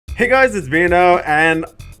Hey guys, it's Biendeo, and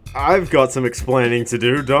I've got some explaining to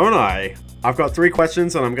do, don't I? I've got 3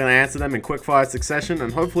 questions, and I'm going to answer them in quick-fire succession,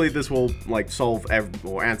 and hopefully this will, solve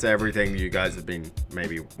or answer everything you guys have been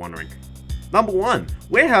maybe wondering. Number 1,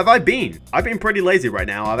 where have I been? I've been pretty lazy right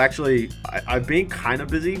now. I've been kind of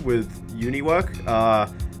busy with uni work.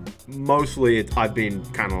 Mostly I've been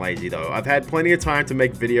kind of lazy though. I've had plenty of time to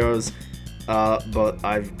make videos, but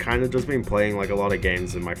I've kind of just been playing like a lot of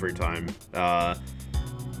games in my free time.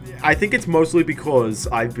 I think it's mostly because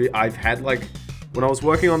I've had like, when I was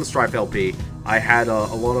working on the Strife LP, I had a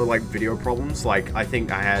lot of like video problems. Like I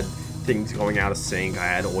think I had things going out of sync, I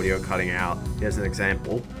had audio cutting out. Here's an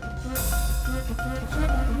example.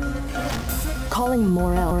 Calling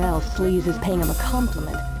Morel Sleaze is paying him a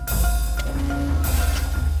compliment.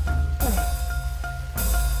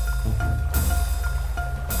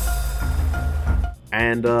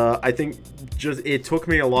 And I think just it took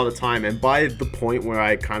me a lot of time, and by the point where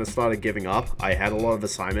I kind of started giving up, I had a lot of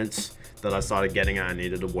assignments that I started getting and I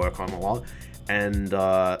needed to work on a lot, and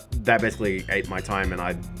that basically ate my time, and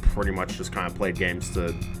I pretty much just kind of played games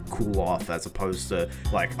to cool off, as opposed to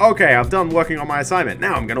like, okay, I've done working on my assignment,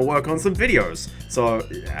 now I'm gonna work on some videos. So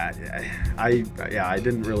I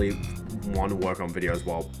didn't really want to work on videos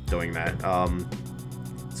while doing that.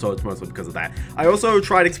 So it's mostly because of that. I also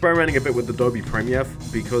tried experimenting a bit with Adobe Premiere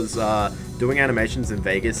because doing animations in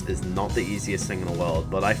Vegas is not the easiest thing in the world,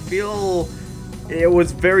 but I feel it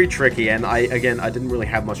was very tricky, and I didn't really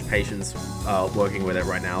have much patience working with it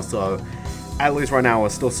right now, so at least right now we're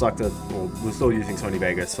still we're still using Sony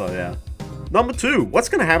Vegas, so yeah. Number 2, what's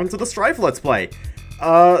gonna happen to the Strife Let's Play?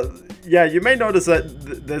 Yeah, you may notice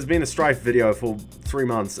that there's been a Strife video for 3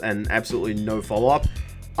 months and absolutely no follow-up.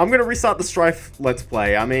 I'm going to restart the Strife Let's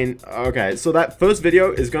Play. I mean, okay, so that first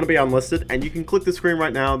video is going to be unlisted, and you can click the screen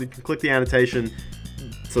right now, you can click the annotation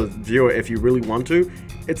to view it if you really want to.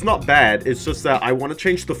 It's not bad, it's just that I want to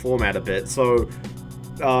change the format a bit. So,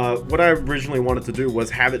 what I originally wanted to do was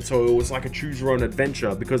have it so it was like a choose-your-own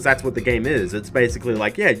adventure, because that's what the game is. It's basically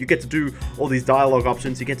like, yeah, you get to do all these dialogue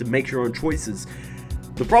options, you get to make your own choices.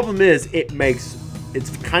 The problem is,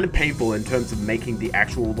 it's kind of painful in terms of making the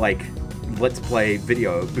actual, like, Let's Play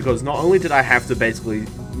video, because not only did I have to basically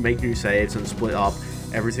make new saves and split up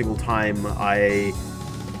every single time I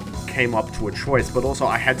came up to a choice, but also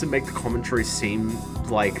I had to make the commentary seem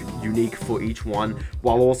like unique for each one,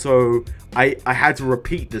 while also I had to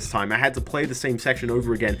repeat this time. I had to play the same section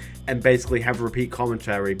over again and basically have repeat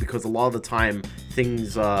commentary, because a lot of the time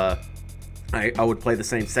things I would play the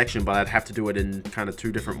same section, but I'd have to do it in kind of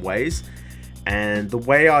 2 different ways. And the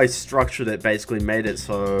way I structured it basically made it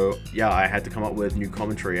so, yeah, I had to come up with new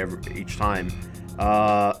commentary each time.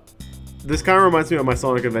 This kind of reminds me of my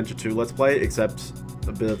Sonic Adventure 2 Let's Play, except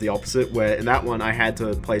a bit of the opposite, where in that one I had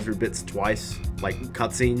to play through bits twice, like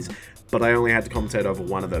cutscenes, but I only had to commentate over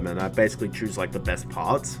one of them, and I basically choose like the best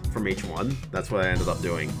parts from each one. That's what I ended up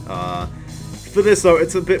doing. For this though,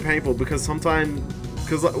 it's a bit painful, because sometimes,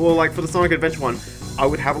 well, like for the Sonic Adventure one, I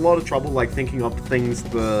would have a lot of trouble like thinking up things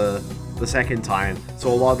the second time, so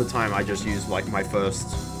a lot of the time I just used like my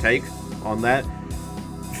first take on that.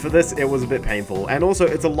 For this, it was a bit painful, and also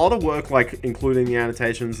it's a lot of work, like including the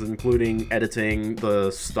annotations, including editing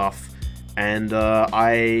the stuff, and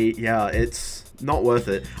yeah, it's not worth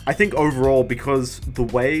it. I think overall, because the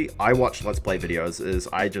way I watch Let's Play videos is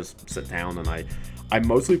I just sit down and I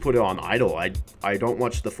mostly put it on idle. I don't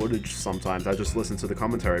watch the footage sometimes, I just listen to the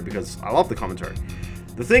commentary because I love the commentary.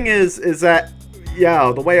 The thing is that,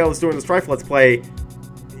 yeah, the way I was doing the Strife Let's Play,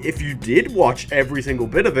 if you did watch every single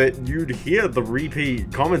bit of it, you'd hear the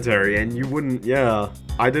repeat commentary, and you wouldn't, yeah,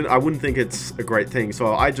 I wouldn't think it's a great thing,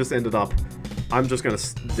 so I just ended up, I'm just gonna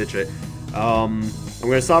ditch it. I'm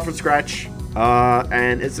gonna start from scratch,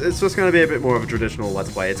 and it's just gonna be a bit more of a traditional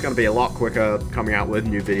Let's Play. It's gonna be a lot quicker coming out with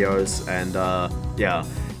new videos, and, yeah.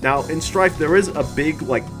 Now, in Strife, there is a big,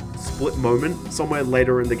 like, split moment somewhere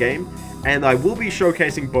later in the game, and I will be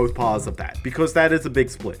showcasing both parts of that, because that is a big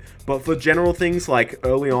split. But for general things, like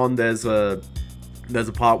early on, there's a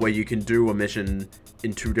part where you can do a mission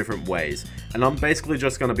in 2 different ways, and I'm basically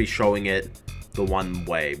just going to be showing it the one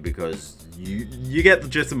way, because you get the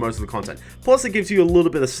gist of most of the content. Plus, it gives you a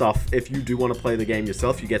little bit of stuff. If you do want to play the game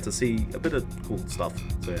yourself, you get to see a bit of cool stuff.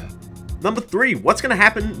 So yeah. Number 3, what's going to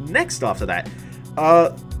happen next after that?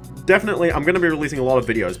 Definitely, I'm going to be releasing a lot of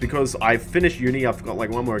videos, because I've finished uni. I've got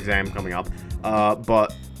like 1 more exam coming up,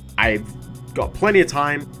 but I've got plenty of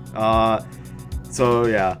time, so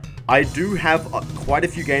yeah. I do have quite a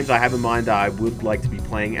few games I have in mind that I would like to be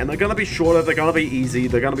playing, and they're going to be shorter, they're going to be easy,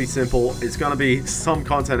 they're going to be simple, it's going to be some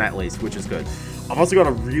content at least, which is good. I've also got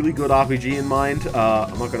a really good RPG in mind.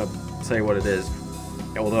 I'm not going to say what it is,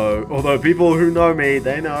 Although people who know me,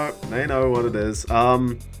 they know what it is.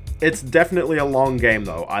 It's definitely a long game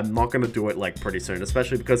though. I'm not gonna do it like pretty soon,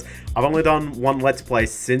 especially because I've only done one Let's Play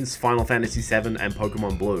since Final Fantasy VII and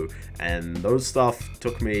Pokemon Blue, and those stuff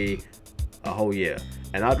took me a whole year.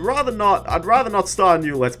 And I'd rather not start a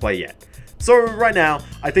new Let's Play yet. So right now,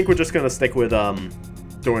 I think we're just gonna stick with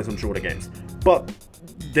doing some shorter games. But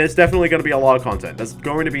there's definitely going to be a lot of content. I'm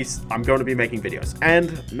going to be making videos,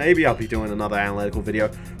 and maybe I'll be doing another analytical video.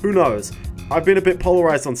 Who knows? I've been a bit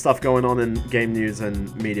polarized on stuff going on in game news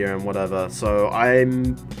and media and whatever, so I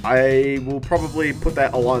will probably put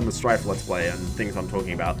that a lot in the Strife Let's Play and things I'm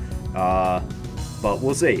talking about. But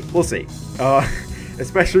we'll see. We'll see.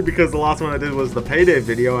 Especially because the last one I did was the Payday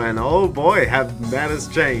video, and oh boy, have matters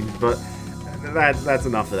changed. But that's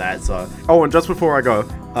enough of that. So, oh, and just before I go,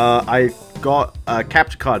 I got a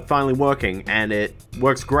capture card finally working, and it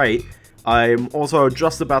works great. I'm also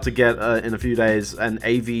just about to get, in a few days, an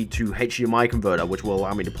AV to HDMI converter, which will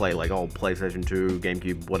allow me to play, like, old PlayStation 2,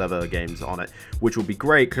 GameCube, whatever games on it, which will be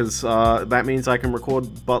great, because that means I can record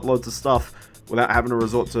buttloads of stuff without having to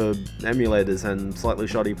resort to emulators and slightly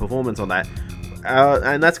shoddy performance on that.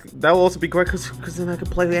 And that'll also be great, because then I can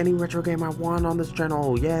play any retro game I want on this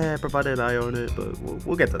channel. Yeah, provided I own it, but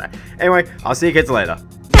we'll get to that. Anyway, I'll see you kids later.